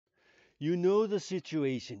You know the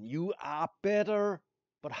situation. You are better,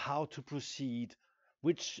 but how to proceed,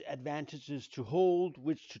 which advantages to hold,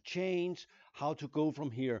 which to change, how to go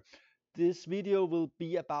from here. This video will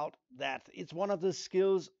be about that. It's one of the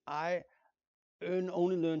skills I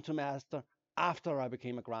only learned to master after I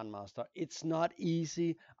became a grandmaster. It's not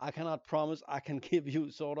easy. I cannot promise I can give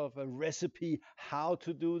you sort of a recipe how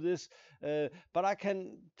to do this, but I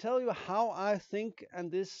can tell you how I think,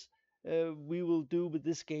 and this we will do with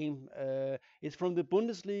this game. It's from the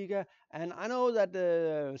Bundesliga, and I know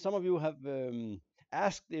that some of you have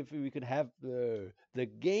asked if we could have the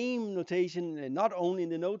game notation not only in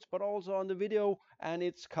the notes but also on the video, and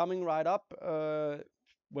it's coming right up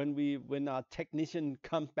when our technician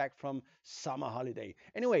comes back from summer holiday.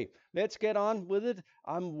 Anyway, let's get on with it.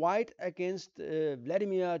 I'm white against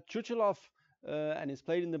Vladimir Chuchelov, and it's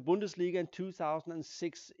played in the Bundesliga in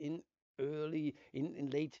 2006 in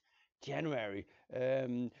late January.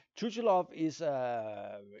 Chuchelov is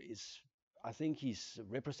I think he's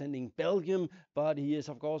representing Belgium, but he is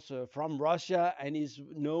of course from Russia and is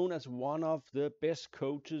known as one of the best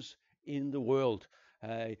coaches in the world.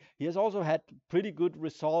 He has also had pretty good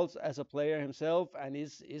results as a player himself, and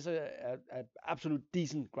is a absolute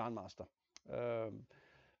decent grandmaster,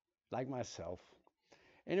 like myself.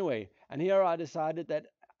 Anyway, and here I decided that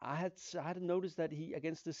I had noticed that he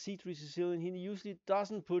against the C3 Sicilian he usually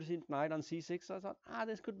doesn't put his knight on C6. So I thought,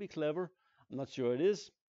 this could be clever. I'm not sure it is,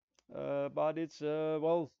 but it's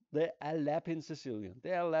well, the Alapin Sicilian. The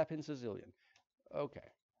Alapin Sicilian. Okay,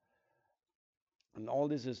 and all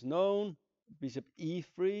this is known. Bishop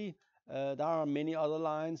e3. There are many other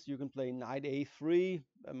lines. You can play knight a3.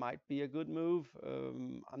 It might be a good move.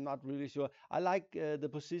 I'm not really sure. I like the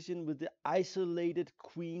position with the isolated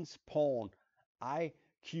queen's pawn.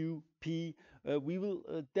 IQP. We will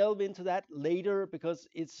delve into that later because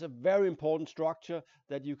it's a very important structure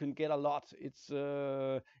that you can get a lot.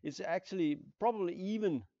 It's actually probably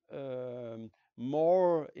even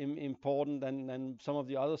more important than some of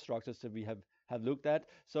the other structures that we have looked at.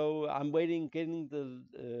 So I'm waiting, getting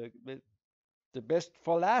the best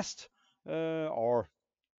for last, or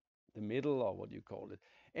the middle, or what do you call it.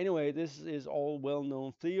 Anyway, this is all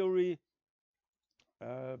well-known theory.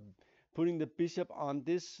 Putting the bishop on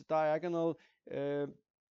this diagonal,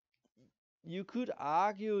 you could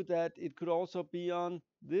argue that it could also be on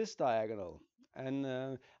this diagonal. And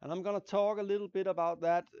I'm going to talk a little bit about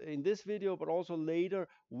that in this video, but also later.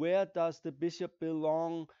 Where does the bishop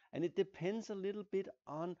belong? And it depends a little bit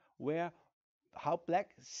on how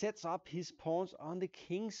black sets up his pawns on the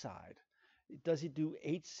king side. Does he do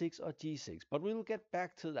h6 or g6? But we'll get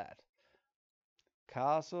back to that.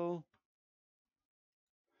 Castle,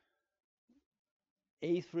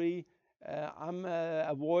 a3. I'm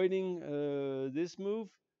avoiding this move.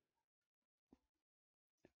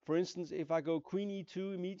 For instance, if I go queen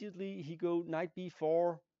e2 immediately, he go knight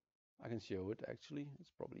b4. I can show it actually.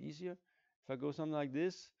 It's probably easier. If I go something like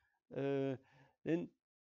this, then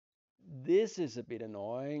this is a bit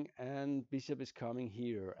annoying, and bishop is coming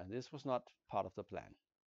here, and this was not part of the plan.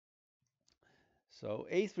 So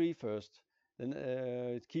a3 first, then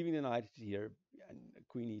it's keeping the knight here, and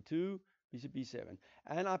queen e2, bishop b7,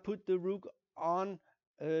 and I put the rook on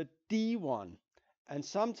d1. And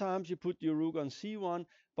sometimes you put your rook on c1,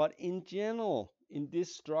 but in general, in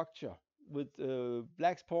this structure, with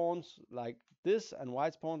black's pawns like this and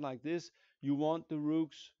white's pawns like this, you want the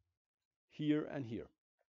rooks here and here.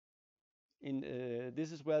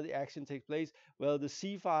 This is where the action takes place. Well, the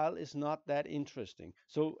c file is not that interesting.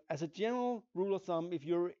 So as a general rule of thumb, if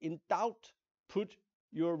you're in doubt, put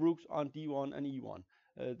your rooks on d1 and e1.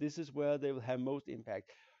 This is where they will have most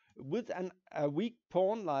impact. With a weak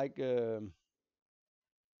pawn like the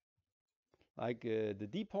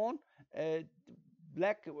d pawn,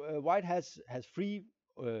 white has free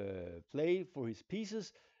play for his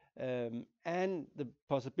pieces, and the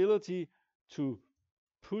possibility to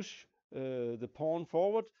push the pawn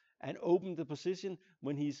forward and open the position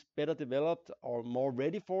when he's better developed or more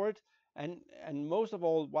ready for it. And most of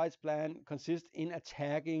all, white's plan consists in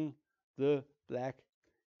attacking the black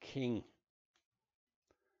king.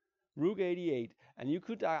 Rook 88, and you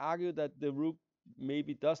could argue that the rook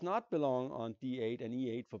maybe does not belong on d8 and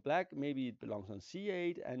e8 for black. Maybe it belongs on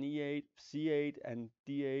c8 and e8, c8 and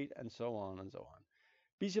d8, and so on and so on.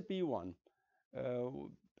 Bishop b1,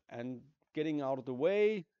 and getting out of the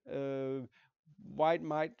way, white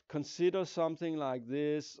might consider something like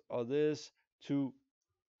this or this to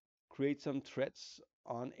create some threats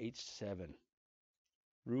on h7.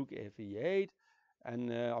 Rook fe8,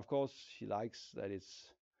 and of course she likes that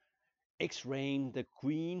it's x-raying the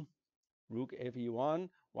queen. Rook fe1.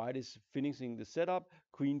 White is finishing the setup.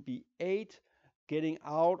 Queen b8, getting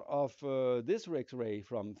out of this Rex-ray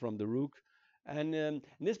from the rook. And in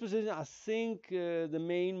this position, I think the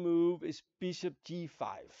main move is bishop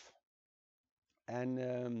g5.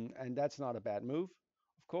 And that's not a bad move,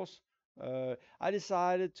 of course. I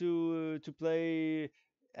decided to play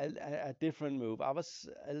a different move. I was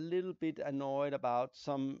a little bit annoyed about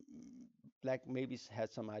some black maybe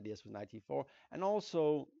had some ideas with knight e4, and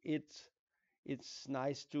also it's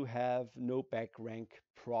nice to have no back rank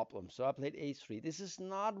problem. So I played h3. This is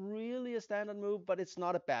not really a standard move, but it's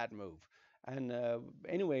not a bad move. And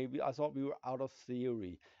anyway, I thought we were out of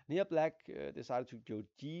theory. And here black decided to go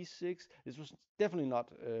g6. This was definitely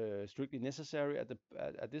not strictly necessary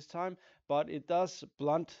at this time, but it does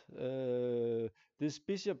blunt this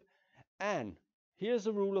bishop. And here's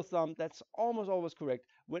a rule of thumb that's almost always correct.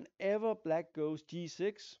 Whenever black goes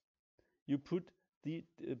g6, you put the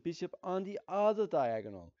bishop on the other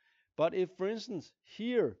diagonal. But if, for instance,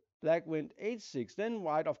 here black went h6, then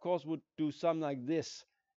white, of course, would do something like this.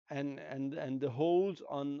 And the hold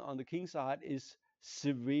on the king side is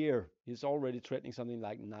severe. He's already threatening something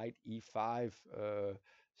like knight e5.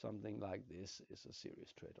 Something like this is a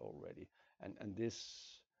serious threat already. And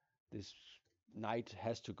this knight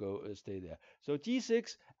has to go stay there. So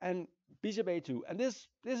g6 and bishop a2. And this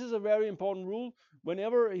is a very important rule.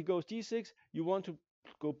 Whenever he goes g6, you want to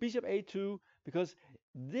go bishop a2, because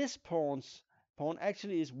this pawn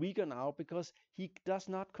actually is weaker now because he does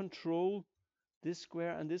not control this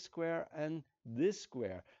square and this square and this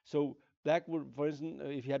square. So black would, for instance,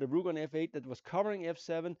 if he had a rook on f8 that was covering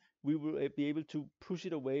f7, we will be able to push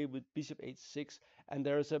it away with bishop h6, and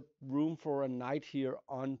there is a room for a knight here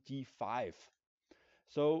on d5.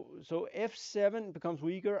 So f7 becomes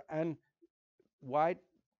weaker, and white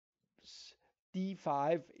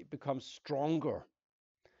d5 becomes stronger.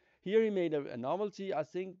 Here he made a novelty. I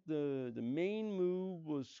think the main move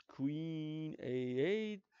was queen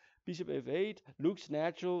a8, bishop f8. Looks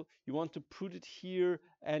natural. You want to put it here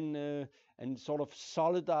and sort of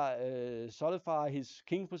solidify his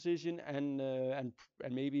king position and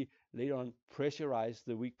maybe later on pressurize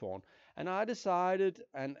the weak pawn. And I decided,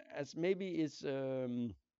 and as maybe it's a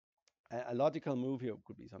logical move here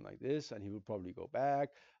could be something like this, and he would probably go back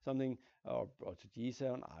something or to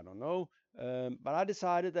g7. I don't know. But I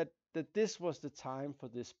decided that this was the time for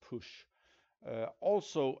this push.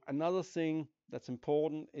 Also, another thing that's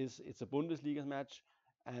important is it's a Bundesliga match,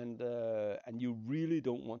 and you really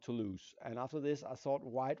don't want to lose. And after this, I thought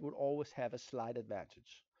white would always have a slight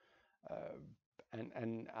advantage.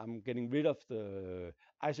 And I'm getting rid of the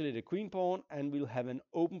isolated queen pawn, and we'll have an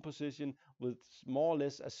open position with more or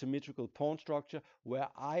less a symmetrical pawn structure where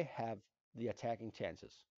I have the attacking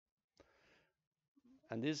chances.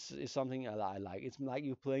 And this is something I like. It's like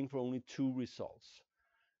you're playing for only two results.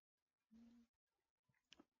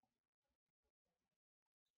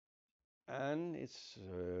 And it's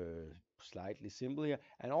slightly simple here.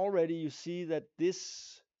 And already you see that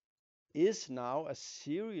this is now a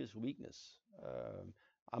serious weakness.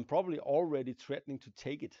 I'm probably already threatening to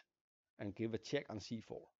take it and give a check on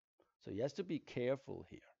c4. So he has to be careful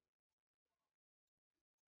here.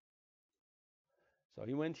 So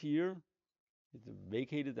he went here. He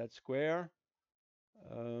vacated that square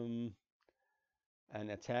and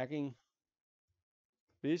attacking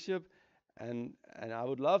bishop. And I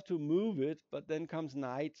would love to move it, but then comes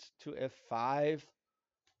knight to f5,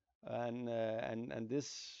 and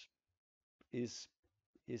this is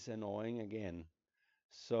annoying again.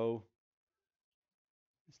 So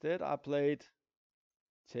instead I played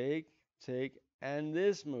take, and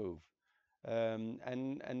this move,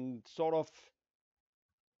 and sort of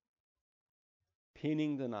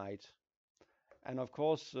pinning the knight. And of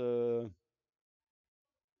course,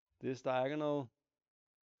 this diagonal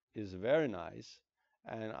is very nice,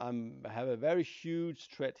 and I have a very huge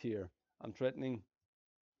threat here. I'm threatening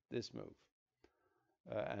this move,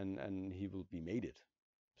 and he will be mated.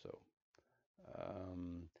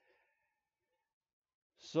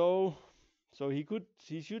 So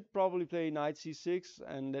he should probably play knight c6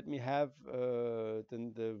 and let me have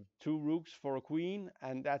then the two rooks for a queen,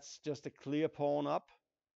 and that's just a clear pawn up.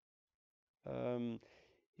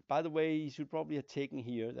 By the way, he should probably have taken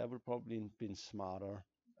here. That would probably have been smarter,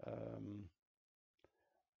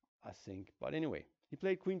 I think. But anyway, he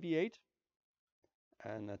played queen b8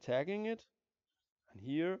 and attacking it, and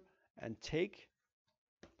here and take.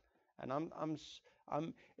 And I'm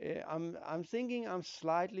thinking I'm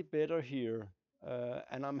slightly better here,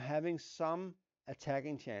 and I'm having some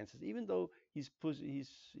attacking chances. Even though he's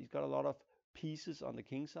got a lot of pieces on the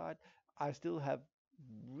king side, I still have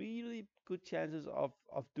really good chances of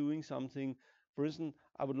doing something For instance,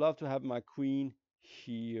 I would love to have my queen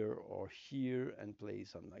here or here and play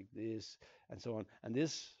something like this and so on. And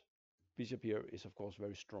this bishop here is of course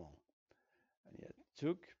very strong. And yet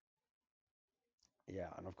took. Yeah,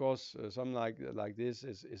 and of course something like this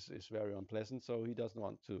is very unpleasant. So he doesn't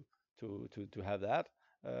want to have that.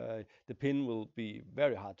 The pin will be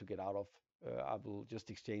very hard to get out of. I will just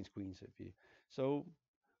exchange queens if he. So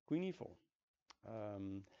queen e4.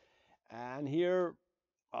 And here,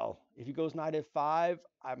 well, if he goes knight f5,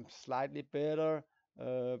 I'm slightly better,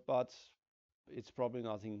 but it's probably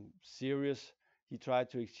nothing serious. He tried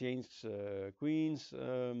to exchange queens,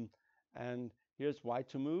 and here's white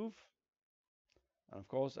to move. And of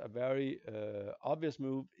course, a very obvious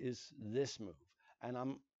move is this move. And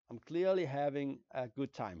I'm clearly having a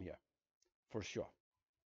good time here, for sure.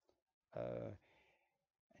 And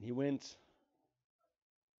he went.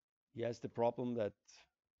 He has the problem that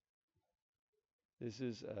this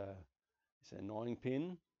is it's an annoying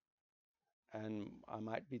pin, and I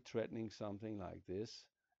might be threatening something like this.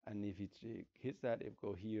 And if he hits that, it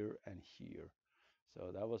will go here and here.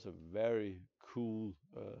 So that was a very cool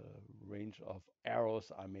range of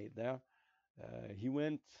arrows I made there. He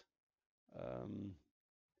went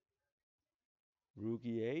rook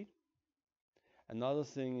e8. Another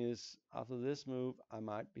thing is, after this move, I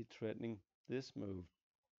might be threatening this move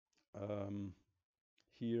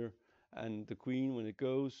here. And the queen, when it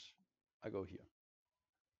goes, I go here.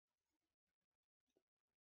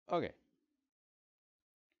 Okay.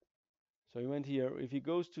 So he went here. If he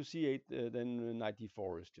goes to c8, then knight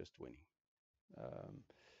d4 is just winning.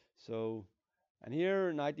 And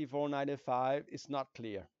here, knight d4, knight f5 is not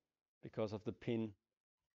clear because of the pin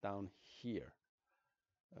down here,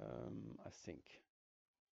 I think.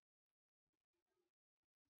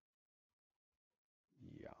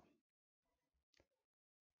 Yeah.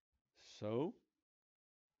 So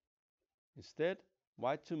instead,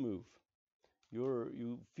 white to move.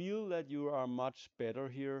 You feel that you are much better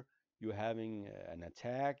here. You're having an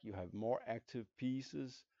attack. You have more active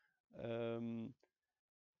pieces.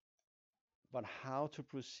 But how to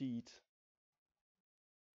proceed?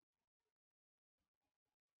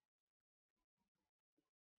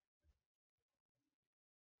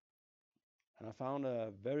 And I found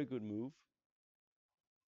a very good move,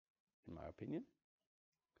 in my opinion.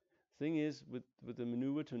 Thing is, with the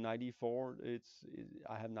maneuver to knight e4,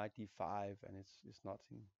 I have knight d5, and it's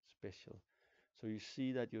nothing special. So you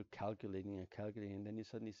see that you're calculating and calculating, and then you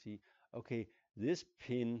suddenly see, okay, this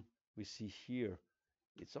pin we see here,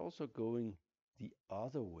 it's also going the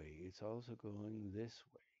other way. It's also going this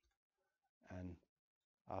way. And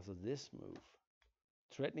after this move,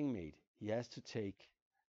 threatening mate, he has to take,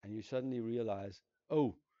 and you suddenly realize,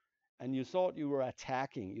 oh, and you thought you were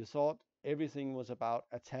attacking. You thought everything was about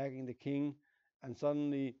attacking the king, and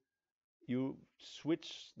suddenly you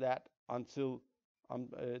switch that until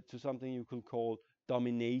to something you can call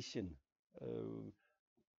domination.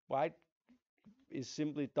 White is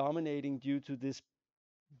simply dominating due to this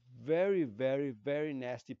very, very, very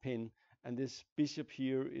nasty pin, and this bishop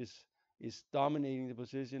here is dominating the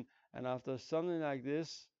position. And after something like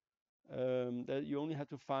this, that you only have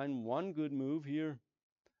to find one good move here,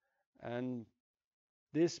 and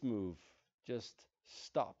this move just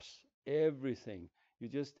stops everything. You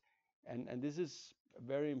just and this is a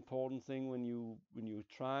very important thing when you're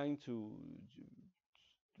trying to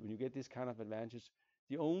when you get this kind of advantage.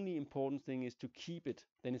 The only important thing is to keep it.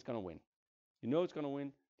 Then it's gonna win. You know it's gonna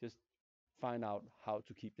win. Just find out how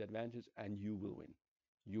to keep the advantage, and you will win.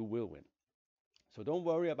 You will win. So don't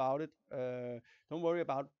worry about it. Don't worry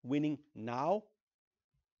about winning now.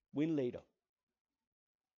 Win later.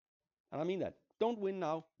 And I mean that. Don't win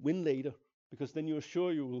now. Win later, because then you're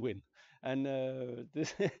sure you will win. And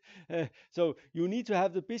this so you need to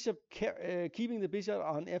have the bishop keeping the bishop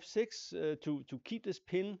on f6 to keep this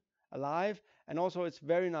pin alive. And also it's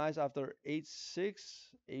very nice after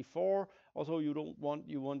h6, a4. Also you want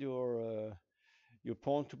your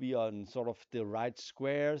pawn to be on sort of the right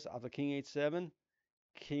squares after king h7,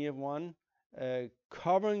 king f1,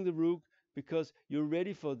 covering the rook, because you're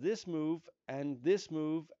ready for this move, and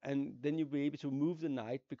then you'll be able to move the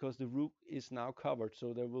knight because the rook is now covered,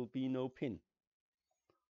 so there will be no pin.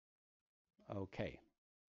 Okay.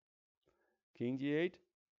 King g8,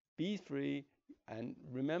 b3, and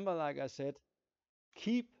remember, like I said,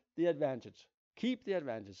 keep the advantage. Keep the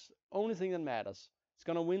advantage. Only thing that matters. It's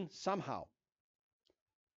gonna win somehow.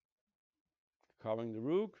 Covering the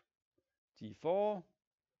rook, g4,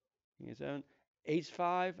 king h7,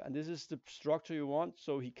 h5, and this is the structure you want,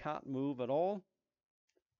 so he can't move at all.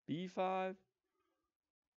 b5,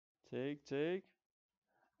 take,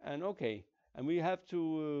 and okay, and we have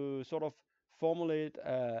to sort of formulate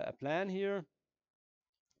a plan here,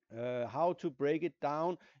 how to break it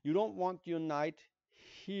down. You don't want your knight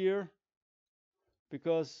here,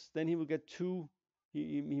 because then he will get two,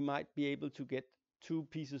 he might be able to get two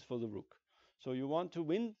pieces for the rook. So you want to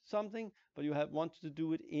win something, but you want to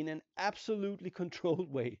do it in an absolutely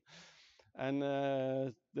controlled way. And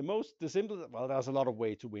the simple, well, there's a lot of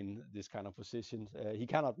way to win this kind of position. He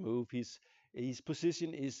cannot move. His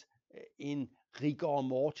position is in rigor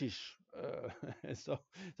mortis. So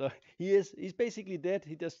he's basically dead.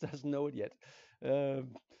 He just doesn't know it yet. The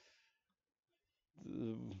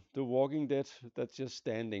Walking Dead that's just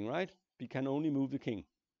standing, right? He can only move the king.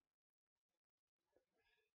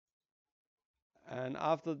 And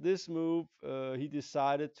after this move, he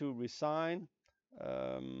decided to resign.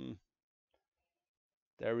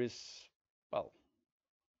 There is, well,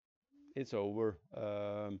 it's over.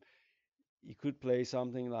 You could play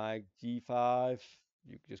something like g5.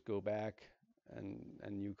 You just go back,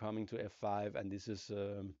 and you coming to f5, and this is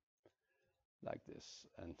like this,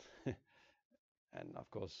 and and of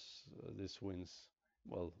course this wins,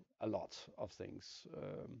 well, a lot of things.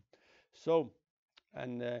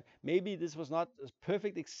 Maybe this was not a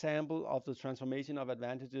perfect example of the transformation of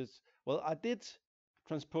advantages. Well, I did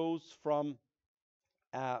transpose from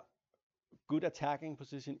a good attacking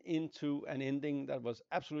position into an ending that was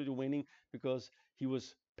absolutely winning, because he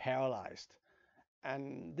was paralyzed.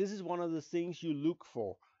 And this is one of the things you look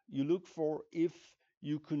for. You look for if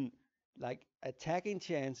you can, like, attacking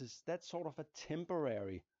chances, that's sort of a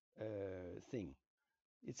temporary thing.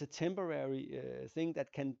 It's a temporary thing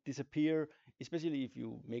that can disappear, especially if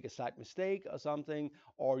you make a slight mistake or something,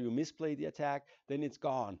 or you misplay the attack, then it's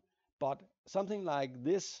gone. But something like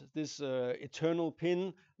this eternal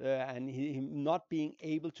pin, and him not being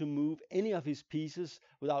able to move any of his pieces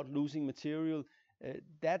without losing material,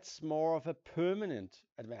 that's more of a permanent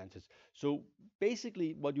advantage. So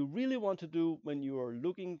basically, what you really want to do when you are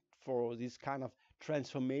looking for this kind of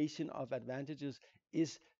transformation of advantages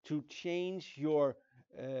is to change your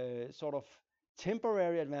sort of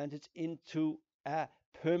temporary advantage into a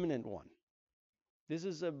permanent one. This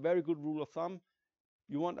is a very good rule of thumb.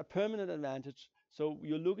 You want a permanent advantage, so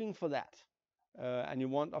you're looking for that. And you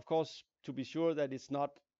want, of course, to be sure that it's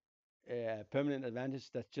not a permanent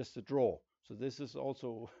advantage that's just a draw. So this is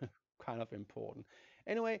also kind of important.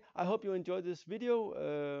 Anyway, I hope you enjoyed this video.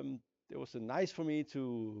 It was nice for me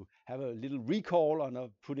to have a little recall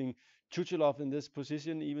on putting Chuchelov in this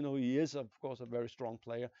position, even though he is, of course, a very strong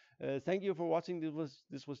player. Thank you for watching.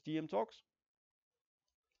 This was GM Talks.